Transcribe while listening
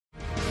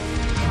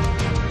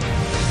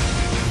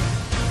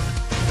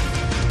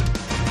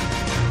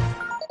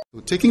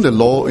Taking the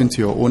law into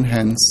your own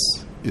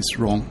hands is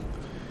wrong.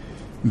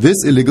 This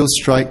illegal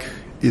strike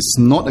is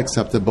not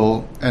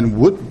acceptable and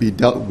would be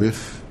dealt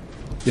with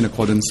in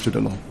accordance to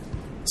the law.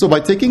 So by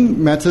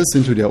taking matters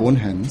into their own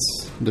hands,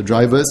 the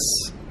drivers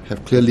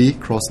have clearly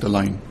crossed the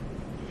line.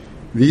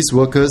 These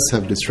workers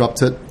have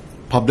disrupted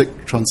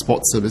public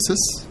transport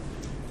services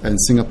and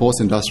Singapore's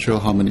industrial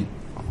harmony.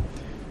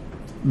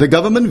 The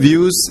government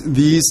views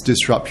these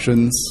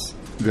disruptions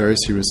very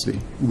seriously.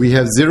 We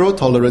have zero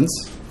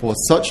tolerance for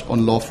such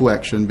unlawful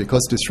action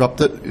because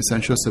disrupted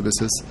essential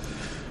services,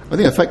 I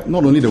think, affect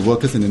not only the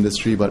workers in the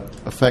industry but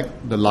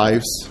affect the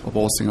lives of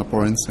all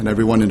Singaporeans and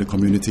everyone in the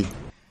community.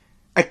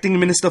 Acting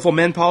Minister for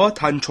Manpower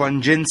Tan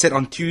Chuan-Jin said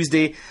on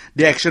Tuesday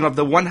the action of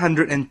the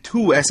 102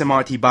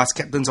 SMRT bus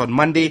captains on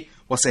Monday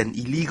was an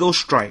illegal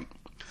strike.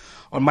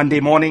 On Monday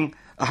morning,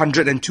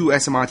 102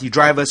 SMRT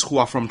drivers who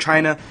are from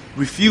China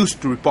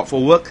refused to report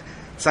for work,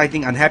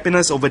 citing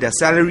unhappiness over their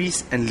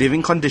salaries and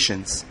living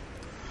conditions.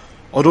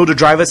 Although the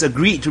drivers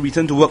agreed to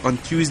return to work on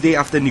Tuesday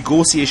after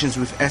negotiations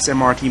with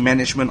SMRT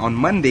management on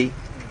Monday,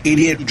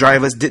 88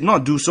 drivers did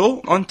not do so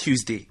on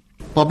Tuesday.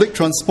 Public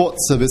transport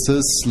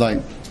services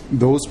like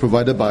those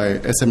provided by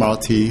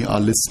SMRT are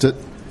listed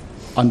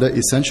under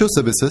Essential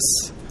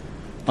Services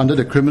under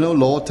the Criminal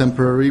Law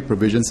Temporary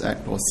Provisions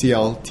Act, or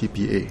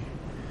CLTPA.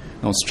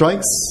 Now,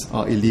 strikes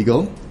are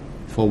illegal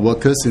for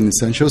workers in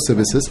essential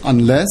services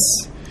unless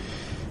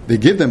they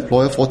give the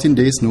employer 14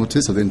 days'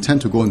 notice of the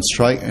intent to go on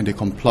strike and they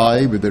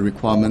comply with the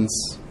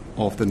requirements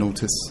of the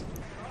notice.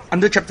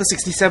 Under Chapter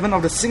 67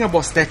 of the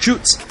Singapore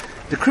Statutes,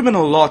 the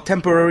Criminal Law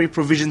Temporary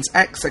Provisions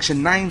Act,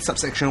 Section 9,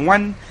 Subsection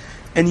 1,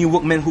 any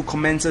workman who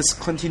commences,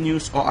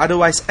 continues, or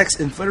otherwise acts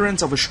in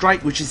furtherance of a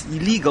strike which is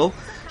illegal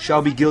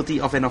shall be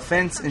guilty of an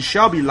offence and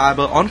shall be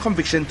liable on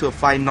conviction to a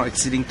fine not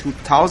exceeding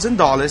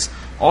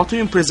 $2,000 or to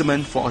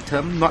imprisonment for a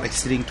term not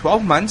exceeding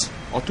 12 months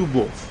or to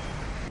both.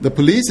 The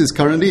police is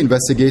currently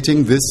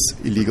investigating this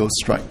illegal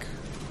strike.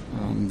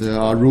 There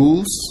are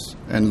rules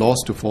and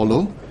laws to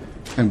follow,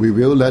 and we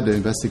will let the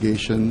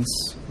investigations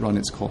run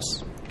its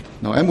course.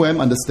 Now,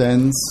 MOM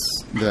understands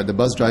that the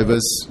bus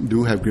drivers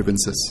do have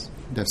grievances.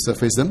 They've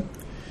surfaced them.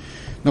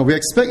 Now, we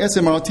expect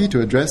SMRT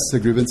to address the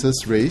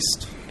grievances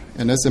raised,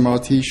 and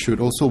SMRT should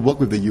also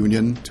work with the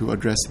union to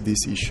address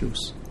these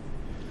issues.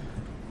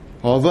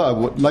 However, I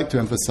would like to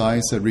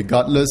emphasize that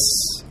regardless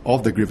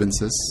of the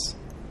grievances,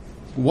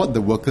 what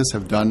the workers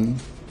have done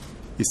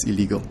is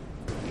illegal.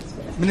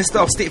 Minister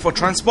of State for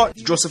Transport,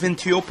 Josephine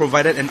Teo,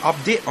 provided an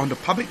update on the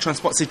public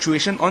transport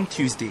situation on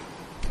Tuesday.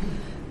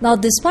 Now,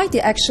 despite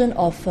the action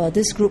of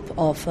this group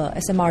of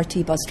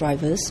SMRT bus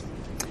drivers,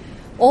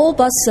 all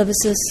bus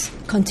services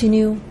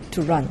continue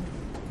to run.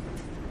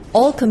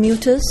 All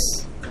commuters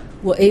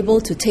were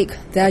able to take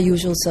their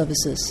usual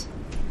services.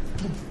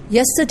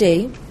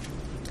 Yesterday,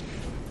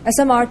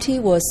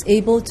 SMRT was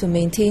able to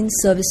maintain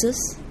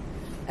services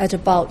at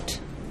about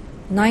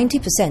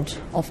 90%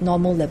 of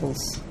normal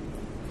levels.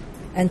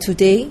 And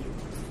today,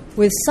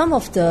 with some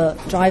of the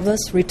drivers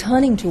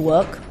returning to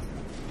work,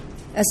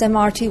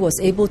 SMRT was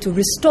able to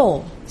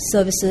restore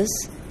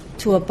services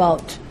to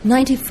about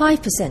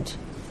 95%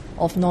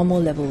 of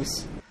normal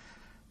levels.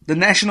 The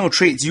National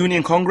Trades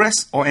Union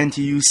Congress, or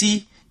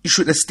NTUC,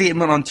 issued a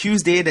statement on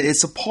Tuesday that it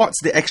supports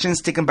the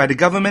actions taken by the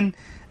government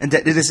and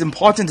that it is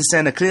important to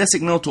send a clear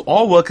signal to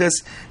all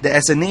workers that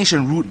as a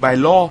nation ruled by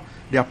law,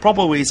 there are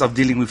proper ways of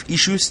dealing with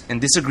issues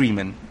and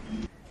disagreement.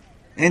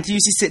 NTUC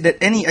said that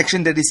any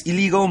action that is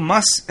illegal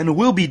must and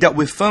will be dealt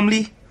with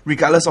firmly,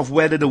 regardless of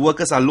whether the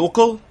workers are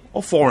local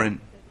or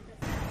foreign.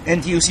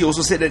 NTUC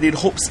also said that it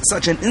hopes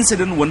such an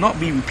incident will not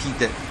be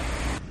repeated.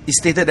 It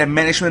stated that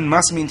management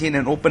must maintain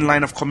an open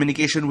line of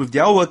communication with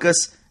their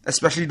workers,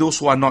 especially those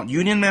who are not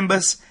union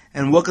members,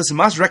 and workers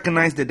must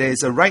recognize that there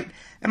is a right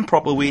and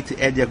proper way to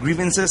air their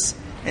grievances,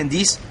 and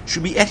these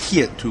should be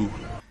adhered to.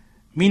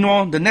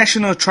 Meanwhile, the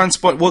National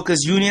Transport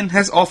Workers Union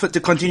has offered to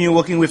continue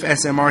working with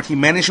SMRT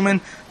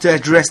management to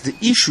address the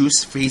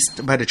issues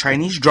faced by the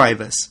Chinese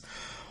drivers.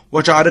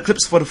 Watch our other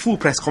clips for the full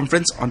press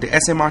conference on the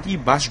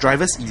SMRT bus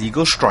drivers'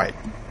 illegal strike.